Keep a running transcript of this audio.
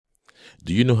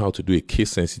Do you know how to do a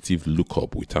case sensitive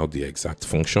lookup without the exact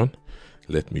function?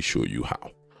 Let me show you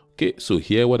how. Okay, so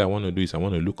here what I want to do is I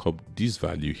want to look up this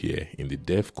value here in the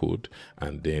dev code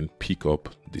and then pick up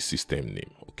the system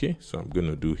name. Okay, so I'm going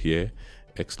to do here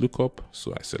XLOOKUP.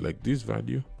 So I select this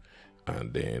value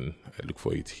and then I look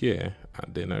for it here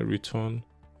and then I return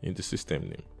in the system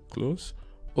name. Close.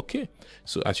 Okay,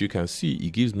 so as you can see,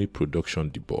 it gives me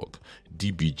production debug,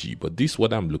 DBG, but this is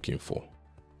what I'm looking for,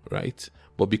 right?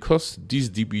 But because this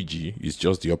DBG is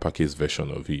just the uppercase version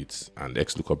of it and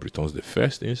XLOOKUP returns the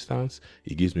first instance,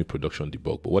 it gives me production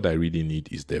debug. But what I really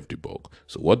need is dev debug.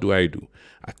 So what do?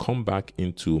 I come back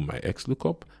into my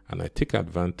XLOOKUP and I take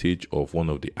advantage of one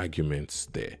of the arguments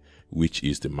there, which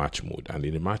is the match mode. And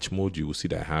in the match mode, you will see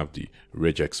that I have the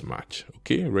regex match.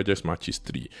 Okay, regex match is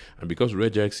 3. And because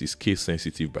regex is case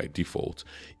sensitive by default,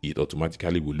 it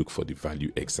automatically will look for the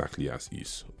value exactly as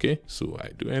is. Okay, so I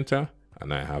do enter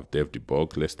and I have dev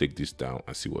debug. Let's take this down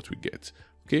and see what we get.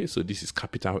 Okay, so this is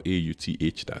capital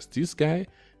AUTH, that's this guy,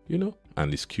 you know,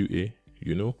 and it's QA,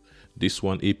 you know. This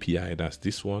one API, that's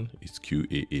this one, it's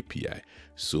QA API.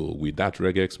 So with that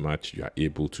regex match, you are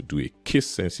able to do a case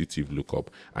sensitive lookup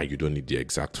and you don't need the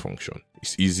exact function.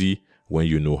 It's easy when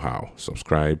you know how.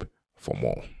 Subscribe for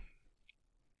more.